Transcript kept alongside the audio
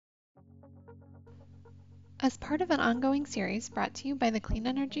As part of an ongoing series brought to you by the Clean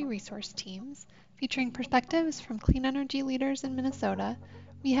Energy Resource Teams, featuring perspectives from clean energy leaders in Minnesota,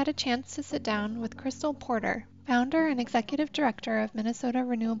 we had a chance to sit down with Crystal Porter, founder and executive director of Minnesota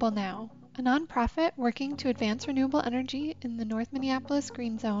Renewable Now, a nonprofit working to advance renewable energy in the North Minneapolis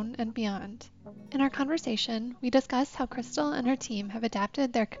Green Zone and beyond. In our conversation, we discussed how Crystal and her team have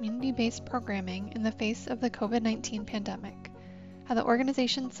adapted their community-based programming in the face of the COVID-19 pandemic, how the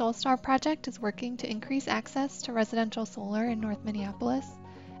organization's Solstar project is working to increase access to residential solar in North Minneapolis,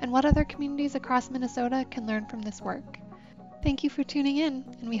 and what other communities across Minnesota can learn from this work. Thank you for tuning in,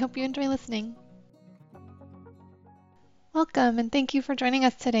 and we hope you enjoy listening. Welcome, and thank you for joining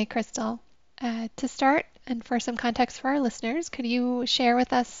us today, Crystal. To start, and for some context for our listeners, could you share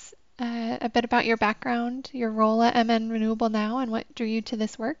with us a bit about your background, your role at MN Renewable Now, and what drew you to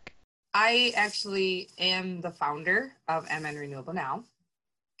this work? I actually am the founder of MN Renewable Now.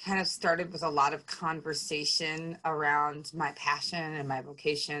 Kind of started with a lot of conversation around my passion and my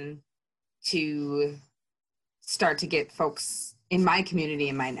vocation to start to get folks in my community,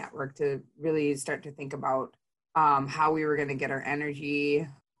 in my network, to really start to think about how we were going to get our energy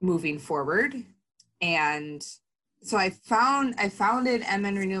moving forward. And so I founded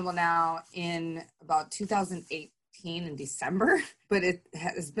MN Renewable Now in about 2008. In December, but it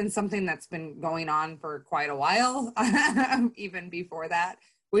has been something that's been going on for quite a while, even before that.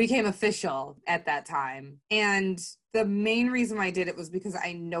 We became official at that time. And the main reason why I did it was because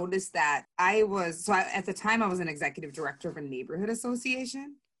I noticed that at the time I was an executive director of a neighborhood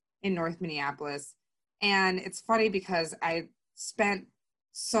association in North Minneapolis. And it's funny because I spent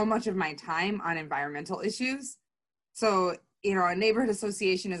so much of my time on environmental issues. So a neighborhood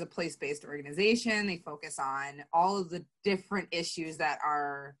association is a place-based organization. They focus on all of the different issues that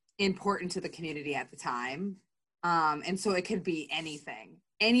are important to the community at the time. And so it could be anything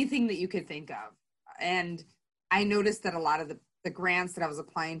that you could think of. And I noticed that a lot of the grants that I was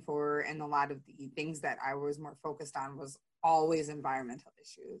applying for and a lot of the things that I was more focused on was always environmental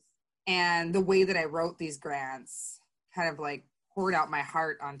issues. And the way that I wrote these grants kind of like poured out my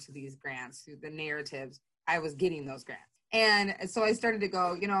heart onto these grants through the narratives. I was getting those grants. And so I started to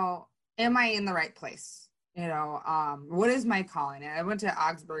go, am I in the right place? What is my calling? And I went to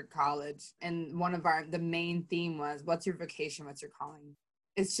Augsburg College, and the main theme was, what's your vocation? What's your calling?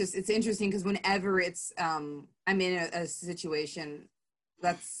 It's interesting because whenever I'm in a situation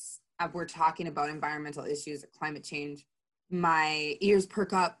we're talking about environmental issues or climate change, my ears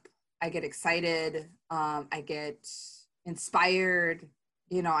perk up. I get excited. I get inspired.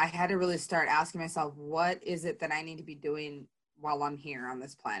 I had to really start asking myself, what is it that I need to be doing while I'm here on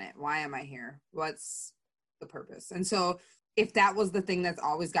this planet? Why am I here? What's the purpose? And so if that was the thing that's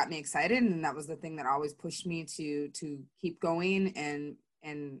always got me excited, and that was the thing that always pushed me to keep going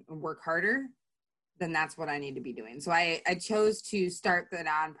and work harder, then that's what I need to be doing. So I chose to start the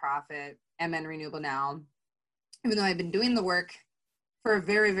nonprofit MN Renewable Now, even though I've been doing the work for a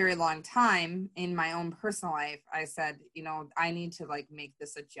very, very long time in my own personal life. I said, I need to make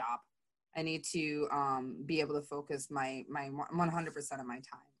this a job. I need to be able to focus my 100% of my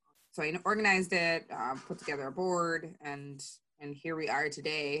time. So I organized it, put together a board, and here we are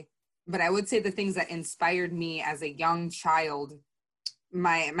today. But I would say the things that inspired me as a young child,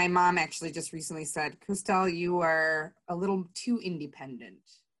 my mom actually just recently said, Crystal, you are a little too independent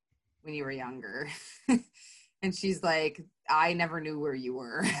when you were younger. And she's like, I never knew where you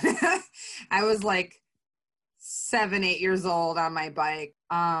were. I was 7, 8 years old on my bike.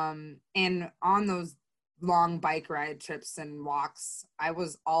 And on those long bike ride trips and walks, I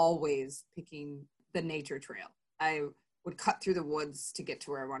was always picking the nature trail. I would cut through the woods to get to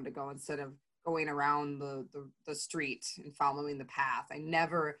where I wanted to go instead of going around the street and following the path. I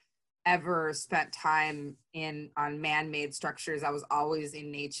never, ever spent time on man-made structures. I was always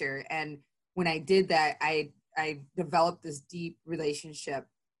in nature. And when I did that, I developed this deep relationship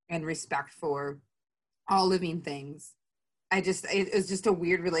and respect for all living things. It was just a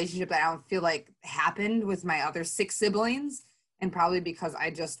weird relationship that I don't feel like happened with my other 6 siblings. And probably because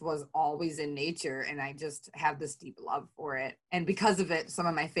I just was always in nature and I just have this deep love for it. And because of it, some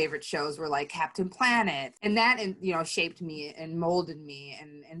of my favorite shows were like Captain Planet. And that, shaped me and molded me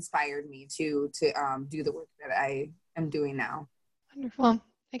and inspired me to do the work that I am doing now. Wonderful.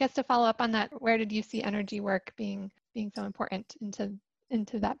 I guess to follow up on that, where did you see energy work being so important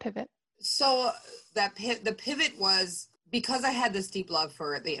into that pivot? So the pivot was because I had this deep love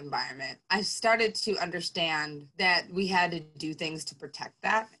for the environment. I started to understand that we had to do things to protect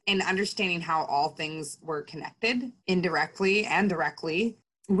that, and understanding how all things were connected indirectly and directly.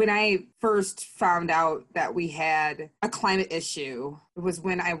 When I first found out that we had a climate issue, it was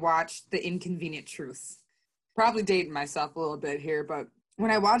when I watched The Inconvenient Truth. probably dating myself a little bit here, but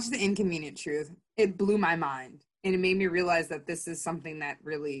when I watched The Inconvenient Truth, it blew my mind. And it made me realize that this is something that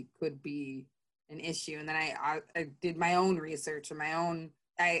really could be an issue. And then I did my own research and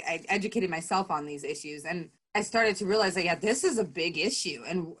I educated myself on these issues. And I started to realize that, yeah, this is a big issue.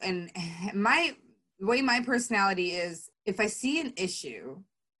 And my the way my personality is, if I see an issue,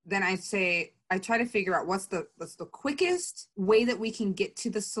 then I try to figure out what's the quickest way that we can get to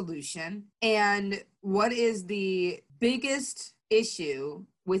the solution, and what is the biggest issue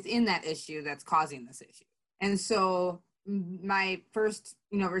within that issue that's causing this issue. And so my first,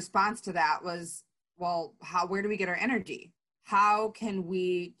 response to that was, well, where do we get our energy? How can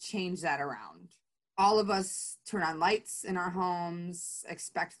we change that around? All of us turn on lights in our homes,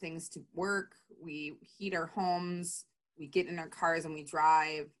 expect things to work. We heat our homes, we get in our cars and we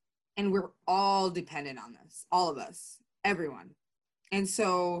drive, and we're all dependent on this, all of us, everyone. And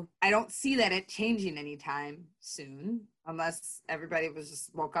so I don't see that it changing anytime soon, unless everybody was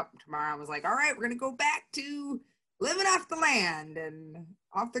just woke up tomorrow and was like, all right, we're going to go back to living off the land and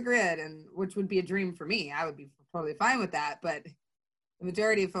off the grid, and which would be a dream for me. I would be totally fine with that. But the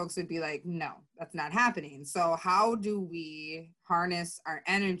majority of folks would be like, no, that's not happening. So how do we harness our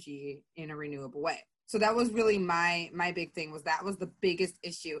energy in a renewable way? So that was really my big thing. That was the biggest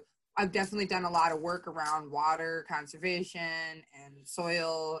issue. I've definitely done a lot of work around water conservation and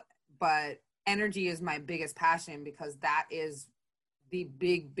soil, but energy is my biggest passion, because that is the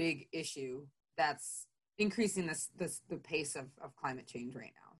big issue that's increasing the pace of climate change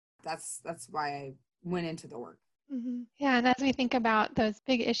right now. That's why I went into the work. Mm-hmm. Yeah, and as we think about those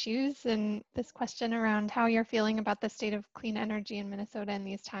big issues and this question around how you're feeling about the state of clean energy in Minnesota in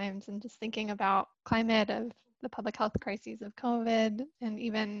these times, and just thinking about climate, of the public health crises of COVID, and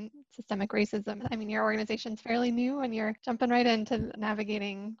even systemic racism. I mean, your organization's fairly new and you're jumping right into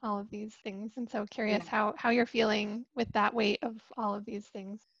navigating all of these things. And so curious how you're feeling with that weight of all of these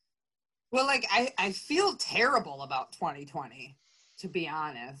things. Well, like I feel terrible about 2020, to be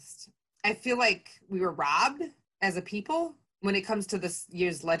honest. I feel like we were robbed as a people when it comes to this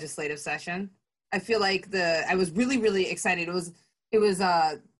year's legislative session. I feel like I was really, really excited. It was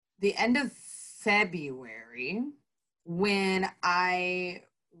the end of February when I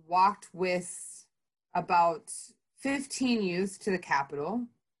walked with about 15 youth to the Capitol,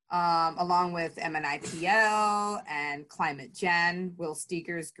 along with MNIPL and Climate Gen, Will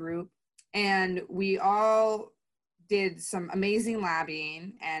Steger's group. And we all did some amazing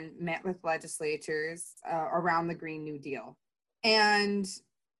lobbying and met with legislators around the Green New Deal. And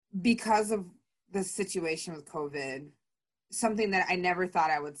because of the situation with COVID, something that I never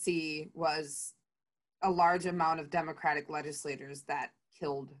thought I would see was a large amount of Democratic legislators that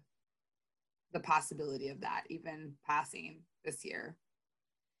killed the possibility of that even passing this year.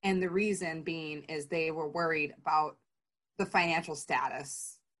 And the reason being is they were worried about the financial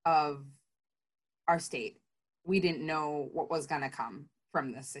status of our state. We didn't know what was going to come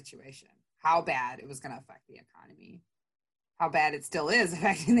from this situation, how bad it was going to affect the economy, how bad it still is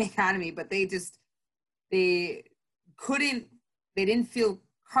affecting the economy, but they didn't feel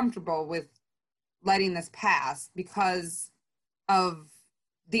comfortable with letting this pass because of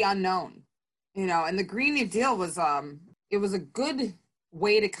the unknown, and the Green New Deal was, it was a good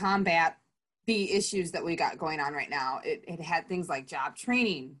way to combat the issues that we got going on right now. It had things like job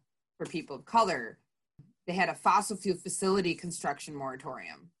training for people of color. They had a fossil fuel facility construction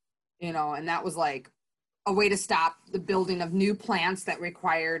moratorium, and that was like a way to stop the building of new plants that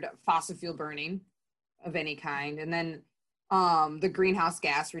required fossil fuel burning of any kind. And then the greenhouse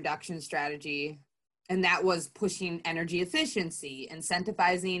gas reduction strategy, and that was pushing energy efficiency,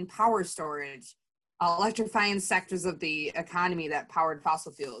 incentivizing power storage, electrifying sectors of the economy that powered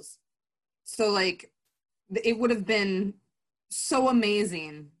fossil fuels. So like, it would have been so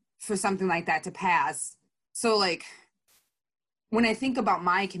amazing for something like that to pass. So like, when I think about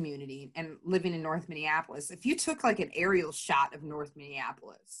my community and living in North Minneapolis, if you took like an aerial shot of North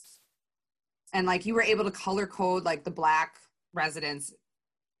Minneapolis and like you were able to color code like the Black residents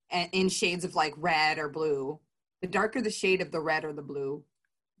in shades of like red or blue, the darker the shade of the red or the blue,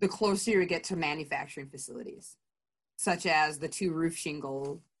 the closer you get to manufacturing facilities, such as the two roof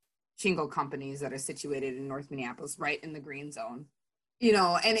shingle companies that are situated in North Minneapolis, right in the green zone.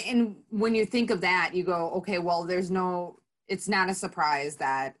 And when you think of that, you go, okay, well, it's not a surprise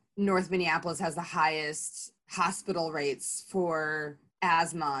that North Minneapolis has the highest hospital rates for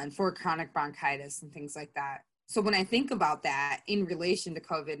asthma and for chronic bronchitis and things like that. So when I think about that in relation to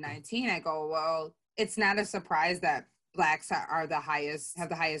COVID-19, I go, well, it's not a surprise that Blacks have the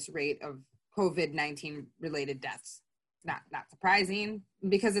highest rate of COVID-19 related deaths. Not surprising,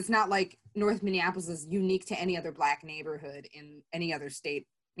 because it's not like North Minneapolis is unique to any other Black neighborhood in any other state.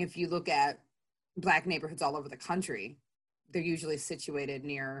 If you look at Black neighborhoods all over the country, they're usually situated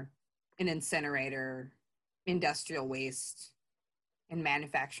near an incinerator, industrial waste, and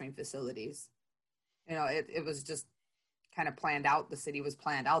manufacturing facilities. It was just kind of planned out. The city was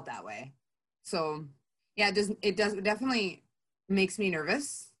planned out that way. So yeah, it definitely makes me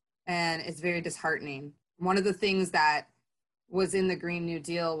nervous, and it's very disheartening. One of the things that was in the Green New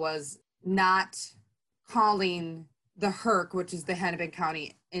Deal was not calling the HERC, which is the Hennepin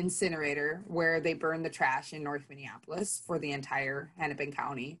County incinerator, where they burn the trash in North Minneapolis for the entire Hennepin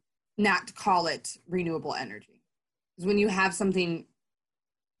County, not to call it renewable energy. Because when you have something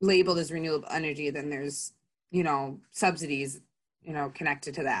labeled as renewable energy, then there's, subsidies,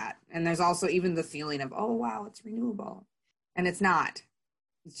 connected to that. And there's also even the feeling of, oh, wow, it's renewable. And it's not.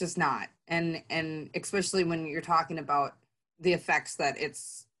 It's just not. And especially when you're talking about the effects that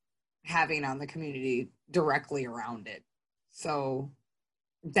it's having on the community directly around it. So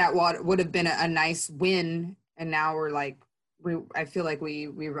that would have been a nice win. And now we're like, I feel like we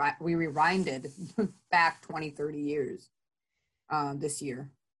rewinded back 20, 30 years this year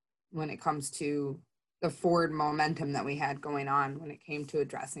when it comes to the forward momentum that we had going on when it came to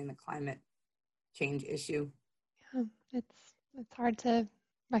addressing the climate change issue. Yeah, it's hard to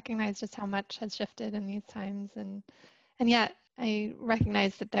recognize just how much has shifted in these times, and yet I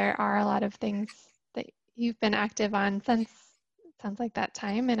recognize that there are a lot of things that you've been active on since it sounds like that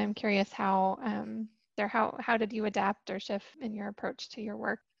time, and I'm curious how how did you adapt or shift in your approach to your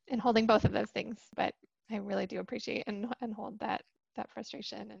work in holding both of those things? But I really do appreciate and hold that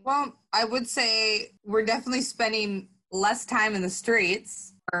frustration. Well, I would say we're definitely spending less time in the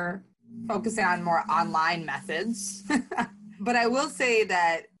streets. We're focusing on more online methods. But I will say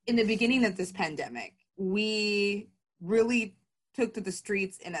that in the beginning of this pandemic, we really took to the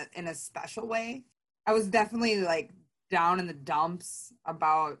streets in a special way. I was definitely like down in the dumps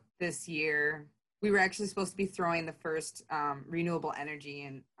about this year. We were actually supposed to be throwing the first renewable energy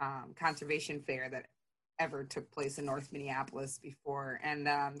and conservation fair that ever took place in North Minneapolis before. And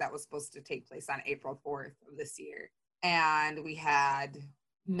that was supposed to take place on April 4th of this year. And we had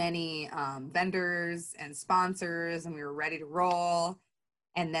many vendors and sponsors, and we were ready to roll.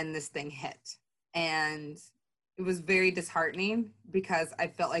 And then this thing hit. And it was very disheartening because I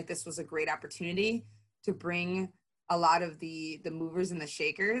felt like this was a great opportunity to bring a lot of the movers and the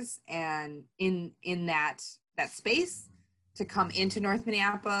shakers and in that space to come into North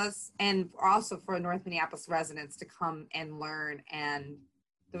Minneapolis, and also for North Minneapolis residents to come and learn. And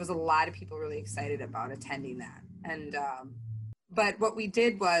there was a lot of people really excited about attending that. And but what we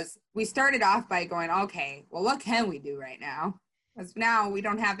did was we started off by going, okay, well, what can we do right now? Because now we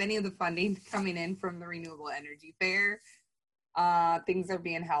don't have any of the funding coming in from the Renewable Energy Fair. Things are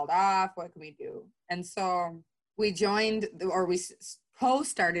being held off. What can we do? And so we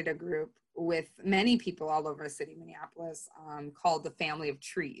co-started a group with many people all over the city of Minneapolis called the Family of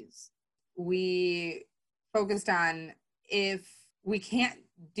Trees. We focused on, if we can't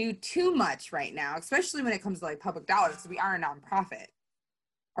do too much right now, especially when it comes to like public dollars, because we are a nonprofit,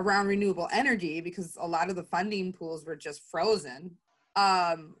 around renewable energy, because a lot of the funding pools were just frozen.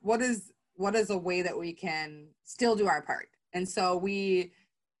 What is a way that we can still do our part? And so we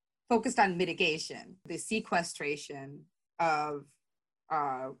focused on mitigation, the sequestration of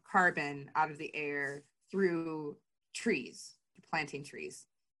carbon out of the air through trees, planting trees.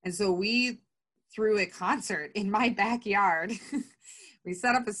 And so we threw a concert in my backyard. We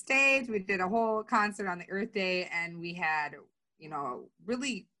set up a stage, we did a whole concert on the Earth Day, and we had,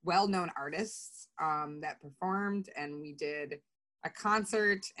 really well-known artists that performed, and we did a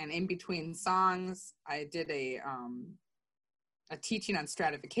concert, and in between songs, I did a teaching on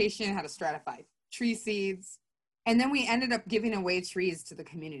stratification, how to stratify tree seeds. And then we ended up giving away trees to the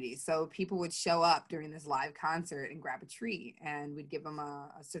community. So people would show up during this live concert and grab a tree, and we'd give them a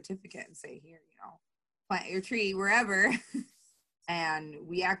certificate and say, here, plant your tree wherever. And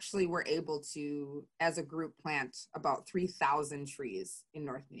we actually were able to, as a group, plant about 3,000 trees in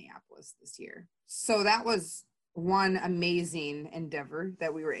North Minneapolis this year. So that was one amazing endeavor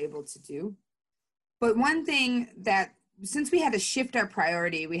that we were able to do. But one thing that, since we had to shift our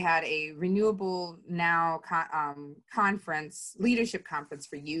priority, we had a Renewable Now conference, leadership conference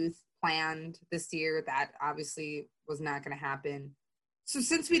for youth planned this year. That obviously was not going to happen. So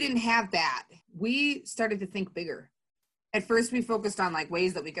since we didn't have that, we started to think bigger. At first, we focused on like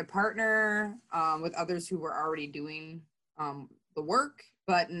ways that we could partner with others who were already doing the work.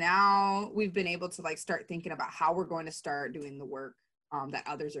 But now we've been able to like start thinking about how we're going to start doing the work that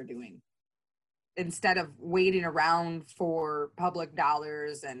others are doing. instead of waiting around for public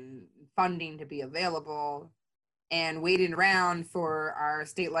dollars and funding to be available and waiting around for our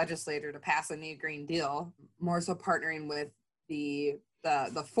state legislator to pass a new Green Deal, more so partnering with the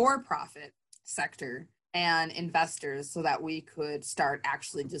for-profit sector and investors so that we could start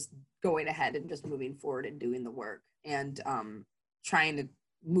actually just going ahead and just moving forward and doing the work and trying to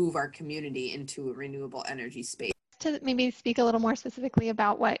move our community into a renewable energy space. To maybe speak a little more specifically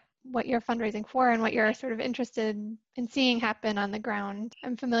about what you're fundraising for and what you're sort of interested in seeing happen on the ground.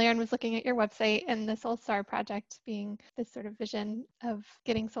 I'm familiar and was looking at your website and the SolStar project being this sort of vision of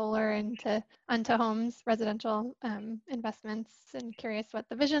getting solar onto homes, residential investments, and curious what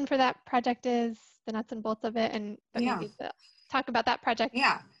the vision for that project is, the nuts and bolts of it, and maybe talk about that project.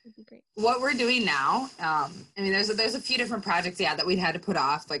 Yeah. Would be great. What we're doing now, I mean, there's a few different projects, that we had to put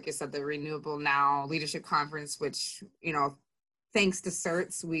off. Like I said, the Renewable Now Leadership Conference, which, thanks to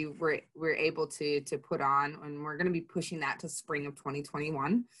CERTS, we're able to put on, and we're going to be pushing that to spring of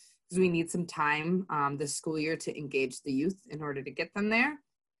 2021 because we need some time this school year to engage the youth in order to get them there.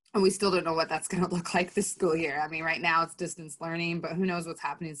 And we still don't know what that's going to look like this school year. I mean, right now it's distance learning, but who knows what's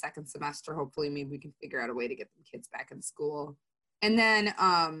happening second semester. Hopefully, maybe we can figure out a way to get the kids back in school. And then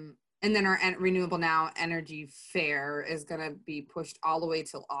our Renewable Now Energy Fair is going to be pushed all the way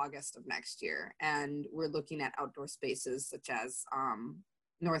till August of next year. And we're looking at outdoor spaces such as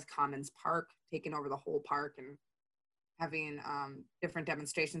North Commons Park, taking over the whole park and having different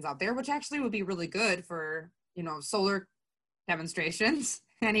demonstrations out there, which actually would be really good for, solar demonstrations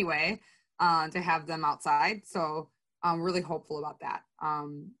anyway, to have them outside. So I'm really hopeful about that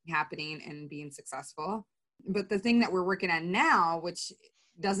happening and being successful. But the thing that we're working on now, which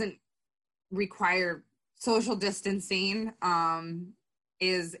doesn't require social distancing,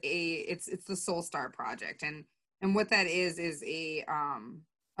 is it's the SolStar project, and what that is a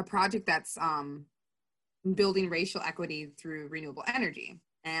project that's building racial equity through renewable energy.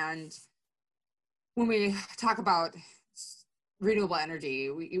 And when we talk about renewable energy,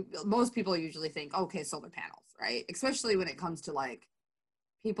 most people usually think, okay, solar panels, right? Especially when it comes to like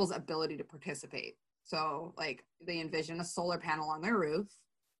people's ability to participate. So like they envision a solar panel on their roof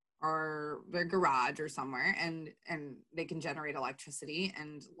or their garage or somewhere, and they can generate electricity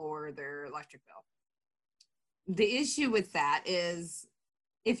and lower their electric bill. The issue with that is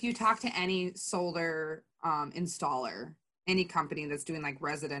if you talk to any solar installer, any company that's doing like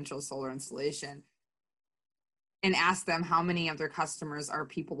residential solar installation, and ask them how many of their customers are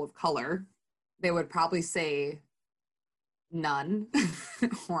people of color, they would probably say none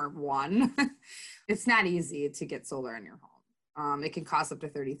or one. It's not easy to get solar in your home. It can cost up to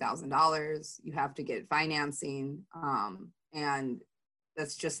 $30,000. You have to get financing, and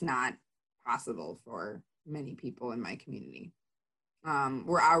that's just not possible for many people in my community.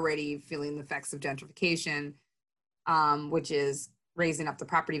 We're already feeling the effects of gentrification, which is raising up the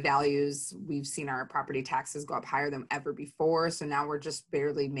property values. We've seen our property taxes go up higher than ever before. So now we're just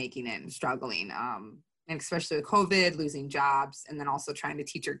barely making it and struggling. And especially with COVID, losing jobs, and then also trying to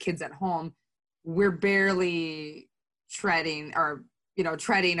teach our kids at home, we're barely treading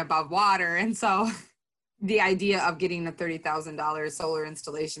above water. And so the idea of getting a $30,000 solar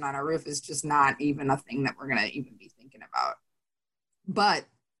installation on our roof is just not even a thing that we're going to even be thinking about. But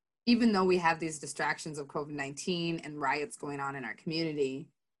even though we have these distractions of COVID-19 and riots going on in our community,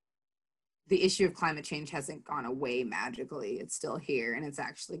 the issue of climate change hasn't gone away magically. It's still here, and it's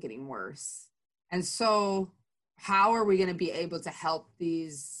actually getting worse. And so how are we going to be able to help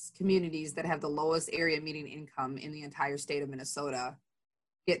these communities that have the lowest area median income in the entire state of Minnesota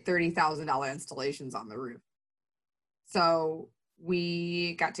get $30,000 installations on the roof? So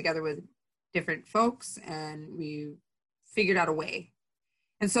we got together with different folks and we figured out a way.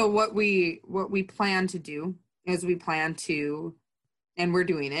 And so what we plan to do is we plan to, and we're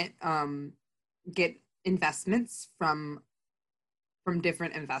doing it, get investments from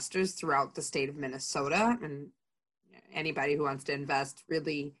different investors throughout the state of Minnesota, and anybody who wants to invest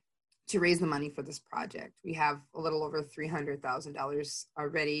really to raise the money for this project. We have a little over $300,000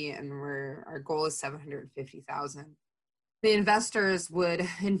 already, and our goal is $750,000. The investors would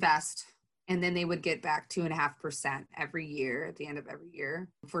invest, and then they would get back 2.5% every year at the end of every year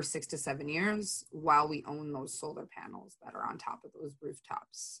for 6 to 7 years, while we own those solar panels that are on top of those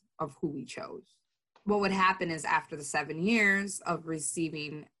rooftops of who we chose. What would happen is after the 7 years of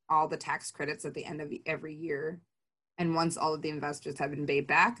receiving all the tax credits at the end of every year, and once all of the investors have been paid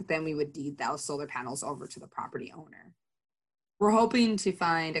back, then we would deed those solar panels over to the property owner. We're hoping to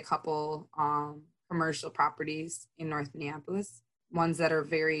find a couple commercial properties in North Minneapolis, ones that are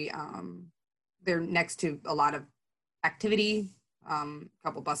very, they're next to a lot of activity, a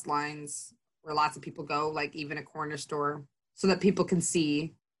couple bus lines, where lots of people go, like even a corner store, so that people can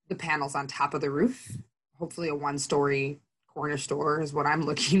see the panels on top of the roof. Hopefully a one-story corner store is what I'm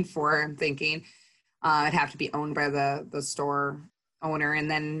looking for. I'm thinking it'd have to be owned by the store owner. And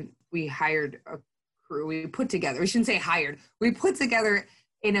then we hired a crew. We put together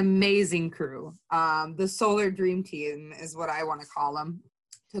an amazing crew. The Solar Dream Team is what I want to call them.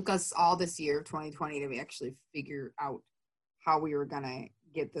 Took us all this year, 2020, to actually figure out how we were going to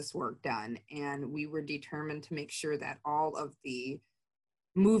get this work done. And we were determined to make sure that all of the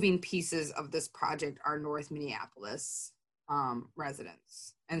moving pieces of this project are North Minneapolis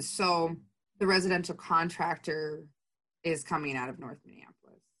residents. And so the residential contractor is coming out of North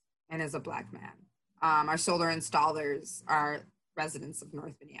Minneapolis and is a Black man. Our solar installers are residents of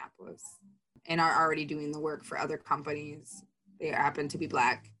North Minneapolis and are already doing the work for other companies. They happen to be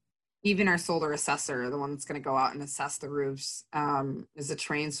Black. Even our solar assessor, the one that's going to go out and assess the roofs, is a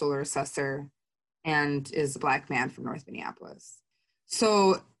trained solar assessor and is a Black man from North Minneapolis.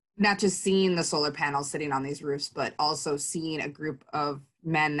 So not just seeing the solar panels sitting on these roofs, but also seeing a group of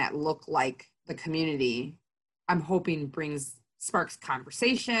men that look like the community, I'm hoping sparks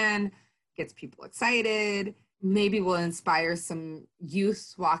conversation, gets people excited, maybe will inspire some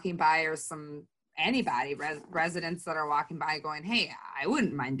youth walking by or anybody, residents that are walking by going, hey, I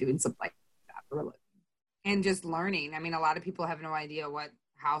wouldn't mind doing something like that for a living. And just learning. I mean, a lot of people have no idea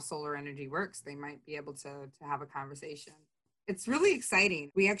how solar energy works. They might be able to have a conversation. It's really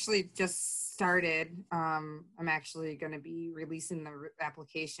exciting. We actually just started. I'm actually going to be releasing the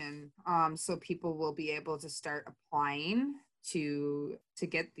application so people will be able to start applying to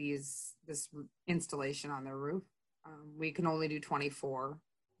get this installation on their roof. We can only do 24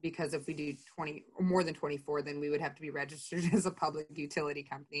 because if we do 20 or more than 24, then we would have to be registered as a public utility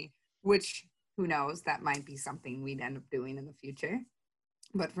company, which who knows, that might be something we'd end up doing in the future.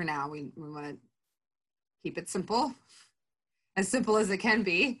 But for now, we want to keep it simple, as simple as it can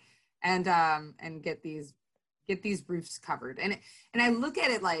be, and get these roofs covered. And I look at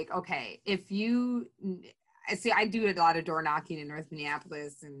it like, okay, I do a lot of door knocking in North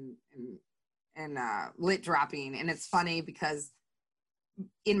Minneapolis and lit dropping, and it's funny because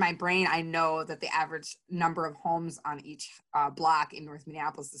in my brain I know that the average number of homes on each block in North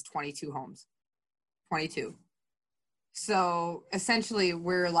Minneapolis is 22 homes. 22. So essentially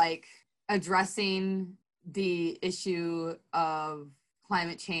we're like addressing the issue of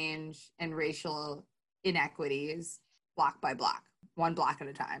climate change and racial inequities block by block, one block at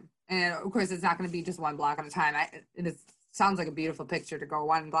a time. And of course it's not going to be just one block at a time. It sounds like a beautiful picture to go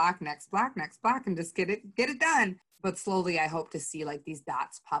one block, next block, and just get it done. But slowly I hope to see like these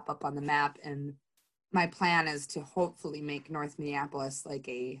dots pop up on the map. And my plan is to hopefully make North Minneapolis like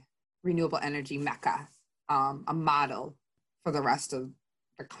a renewable energy mecca, a model for the rest of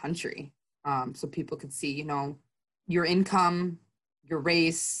the country. So people could see, your income, your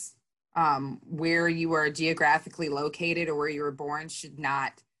race, where you are geographically located or where you were born should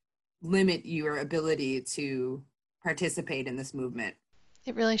not limit your ability to participate in this movement.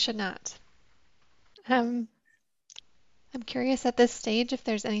 It really should not. I'm curious at this stage if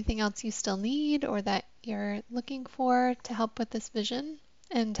there's anything else you still need or that you're looking for to help with this vision,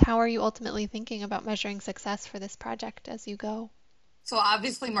 and how are you ultimately thinking about measuring success for this project as you go? So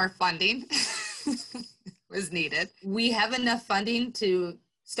obviously more funding was needed. We have enough funding to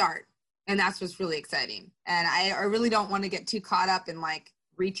start, and that's what's really exciting. And I really don't want to get too caught up in like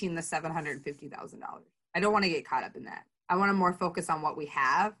reaching the $750,000. I don't want to get caught up in that. I want to more focus on what we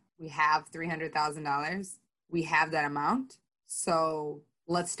have. We have $300,000. We have that amount. So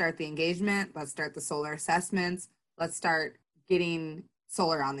let's start the engagement. Let's start the solar assessments. Let's start getting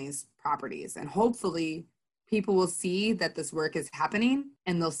solar on these properties. And hopefully people will see that this work is happening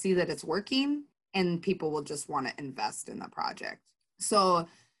and they'll see that it's working, and people will just want to invest in the project. So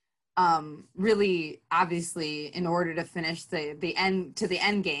really, obviously, in order to finish the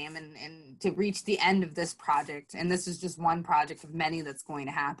end game and to reach the end of this project, and this is just one project of many that's going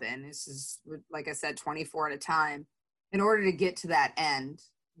to happen. This is, like I said, 24 at a time. In order to get to that end,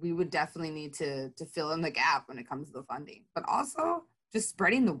 we would definitely need to fill in the gap when it comes to the funding, but also just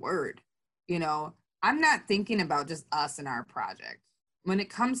spreading the word. I'm not thinking about just us and our project. When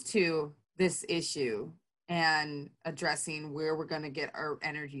it comes to this issue and addressing where we're going to get our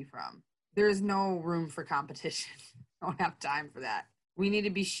energy from, there's no room for competition. I don't have time for that. We need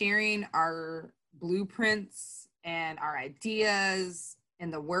to be sharing our blueprints and our ideas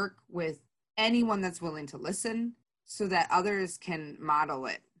and the work with anyone that's willing to listen so that others can model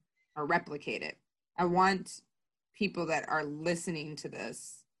it or replicate it. I want people that are listening to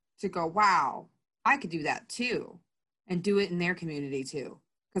this to go, wow, I could do that too, and do it in their community too.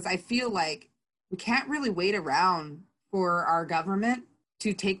 Because I feel like we can't really wait around for our government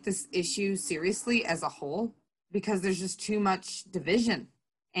to take this issue seriously as a whole, because there's just too much division.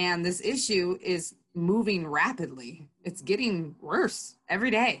 And this issue is moving rapidly. It's getting worse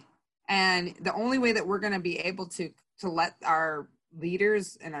every day. And the only way that we're going to be able to let our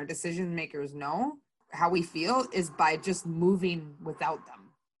leaders and our decision makers know how we feel is by just moving without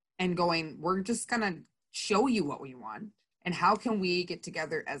them and going, we're just going to show you what we want. And how can we get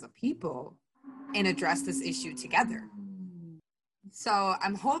together as a people and address this issue together? So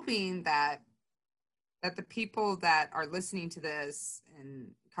I'm hoping that the people that are listening to this and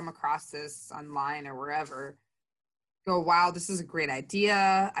come across this online or wherever go, wow, this is a great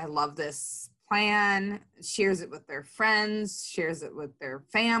idea. I love this plan. Shares it with their friends, shares it with their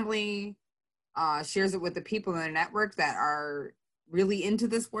family, shares it with the people in their network that are really into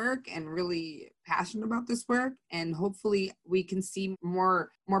this work and really passionate about this work. And hopefully we can see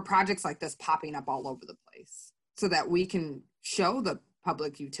more projects like this popping up all over the place so that we can show the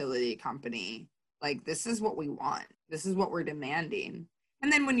public utility company, like, this is what we want. This is what we're demanding.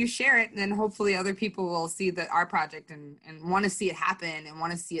 And then when you share it, then hopefully other people will see that our project and want to see it happen and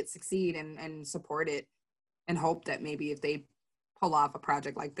want to see it succeed and support it, and hope that maybe if they pull off a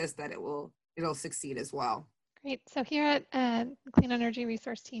project like this, that it'll succeed as well. Great. So here at Clean Energy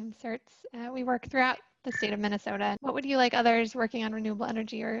Resource Team, CERTS, we work throughout the state of Minnesota. What would you like others working on renewable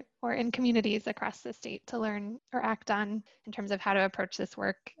energy or in communities across the state to learn or act on in terms of how to approach this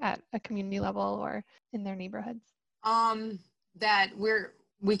work at a community level or in their neighborhoods? That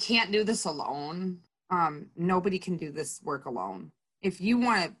we can't do this alone. Nobody can do this work alone. If you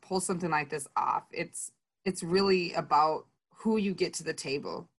want to pull something like this off, it's really about who you get to the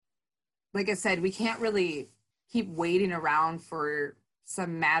table. Like I said, we can't really keep waiting around for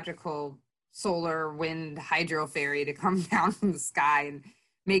some magical solar, wind, hydro fairy to come down from the sky and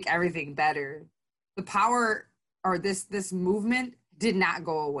make everything better. The power, or this movement, did not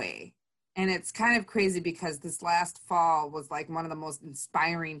go away. And it's kind of crazy because this last fall was like one of the most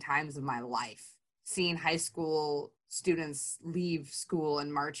inspiring times of my life, seeing high school students leave school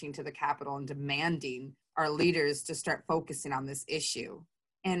and marching to the Capitol and demanding our leaders to start focusing on this issue.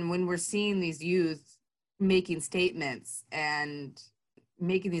 And when we're seeing these youth making statements and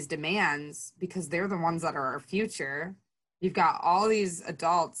making these demands, because they're the ones that are our future, you've got all these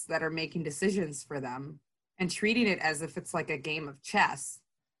adults that are making decisions for them and treating it as if it's like a game of chess.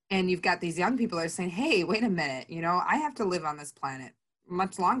 And you've got these young people that are saying, hey, wait a minute, I have to live on this planet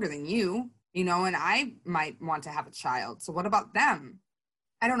much longer than you, and I might want to have a child. So what about them?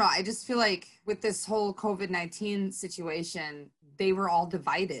 I don't know. I just feel like with this whole COVID-19 situation, they were all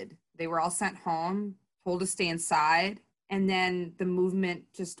divided. They were all sent home, told to stay inside, and then the movement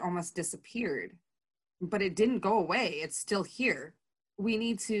just almost disappeared. But it didn't go away. It's still here. We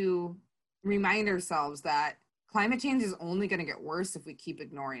need to remind ourselves that climate change is only going to get worse if we keep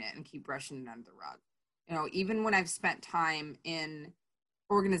ignoring it and keep brushing it under the rug. Even when I've spent time in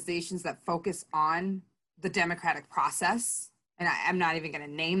organizations that focus on the democratic process, and I'm not even going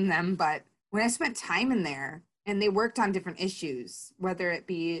to name them, but when I spent time in there and they worked on different issues, whether it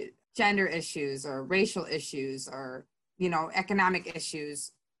be gender issues or racial issues or, economic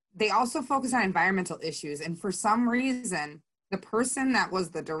issues, they also focus on environmental issues. And for some reason, the person that was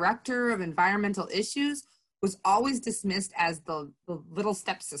the director of environmental issues was always dismissed as the little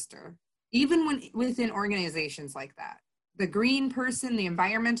stepsister, even within organizations like that. The green person, the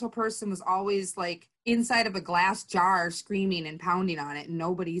environmental person, was always like inside of a glass jar screaming and pounding on it, and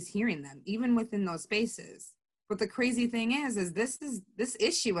nobody's hearing them, even within those spaces. But the crazy thing is this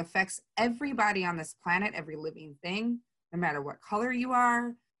issue affects everybody on this planet, every living thing, no matter what color you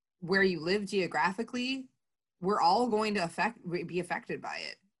are, where you live geographically. We're all going to be affected by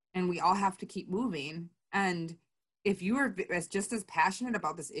it, and we all have to keep moving. And if you are just as passionate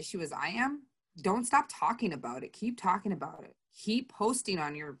about this issue as I am, don't stop talking about it. Keep talking about it. Keep posting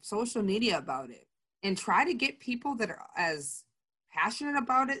on your social media about it, and try to get people that are as passionate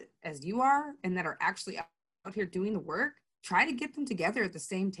about it as you are and that are actually out here doing the work. Try to get them together at the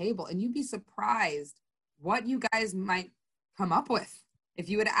same table, and you'd be surprised what you guys might come up with. If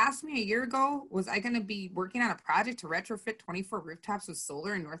you had asked me a year ago, was I going to be working on a project to retrofit 24 rooftops with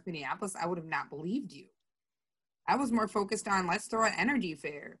solar in North Minneapolis, I would have not believed you. I was more focused on, let's throw an energy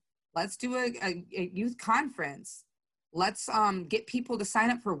fair. Let's do a youth conference. Let's get people to sign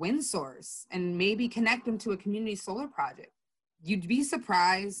up for WindSource and maybe connect them to a community solar project. You'd be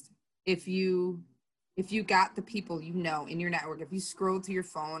surprised if you got the people in your network, if you scrolled through your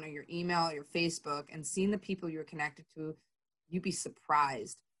phone or your email or your Facebook and seen the people you're connected to, you'd be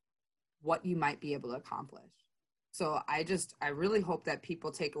surprised what you might be able to accomplish. So I really hope that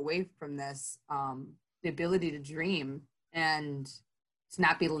people take away from this the ability to dream and to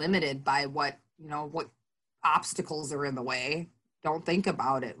not be limited by what obstacles are in the way. Don't think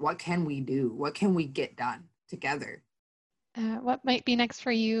about it. What can we do? What can we get done together? What might be next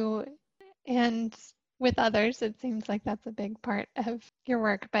for you and with others? It seems like that's a big part of your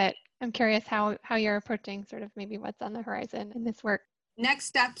work, but I'm curious how you're approaching sort of maybe what's on the horizon in this work. Next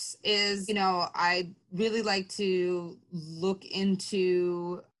steps is, I really like to look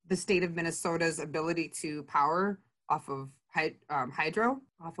into the state of Minnesota's ability to power off of hydro,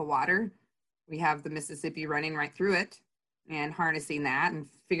 off of water. We have the Mississippi running right through it, and harnessing that and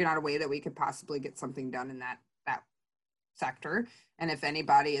figuring out a way that we could possibly get something done in that sector. And if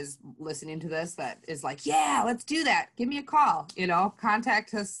anybody is listening to this that is like, yeah, let's do that, give me a call,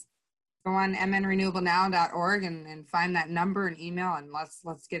 contact us. Go on mnrenewablenow.org and find that number and email, and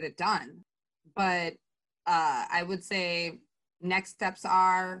let's get it done. But I would say next steps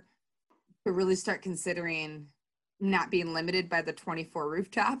are to really start considering not being limited by the 24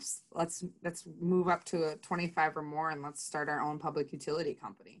 rooftops. Let's move up to a 25 or more, and let's start our own public utility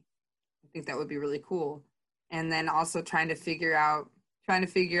company. I think that would be really cool. And then also trying to figure out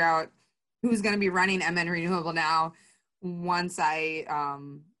who's going to be running MN Renewable Now once I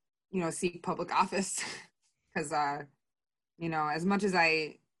seek public office. Because as much as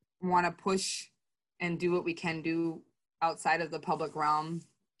I want to push and do what we can do outside of the public realm,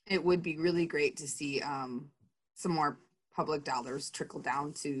 it would be really great to see some more public dollars trickle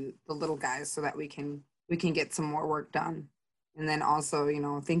down to the little guys so that we can get some more work done. And then also,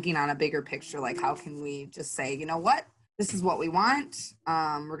 thinking on a bigger picture, like how can we just say, you know what, this is what we want.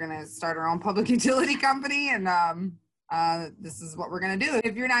 We're going to start our own public utility company, and this is what we're going to do.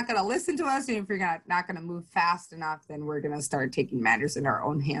 If you're not going to listen to us, and if you're not going to move fast enough, then we're going to start taking matters in our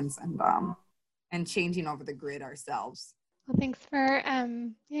own hands and changing over the grid ourselves. Well, thanks for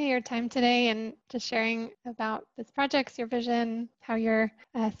your time today and just sharing about this project, your vision, how you're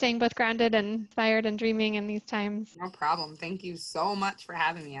staying both grounded and inspired and dreaming in these times. No problem. Thank you so much for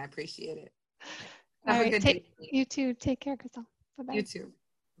having me. I appreciate it. Have a good day. You too. Take care, Crystal. Bye-bye. You too.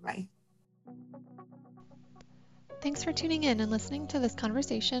 Bye. Thanks for tuning in and listening to this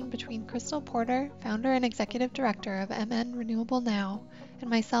conversation between Crystal Porter, founder and executive director of MN Renewable Now, and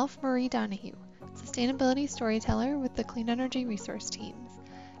myself, Marie Donahue, sustainability storyteller with the Clean Energy Resource Teams,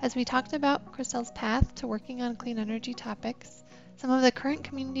 as we talked about Crystal's path to working on clean energy topics, some of the current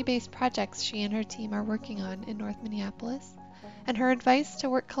community-based projects she and her team are working on in North Minneapolis, and her advice to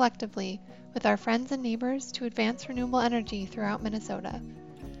work collectively with our friends and neighbors to advance renewable energy throughout Minnesota.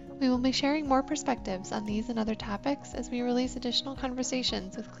 We will be sharing more perspectives on these and other topics as we release additional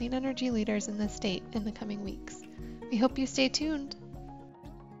conversations with clean energy leaders in the state in the coming weeks. We hope you stay tuned.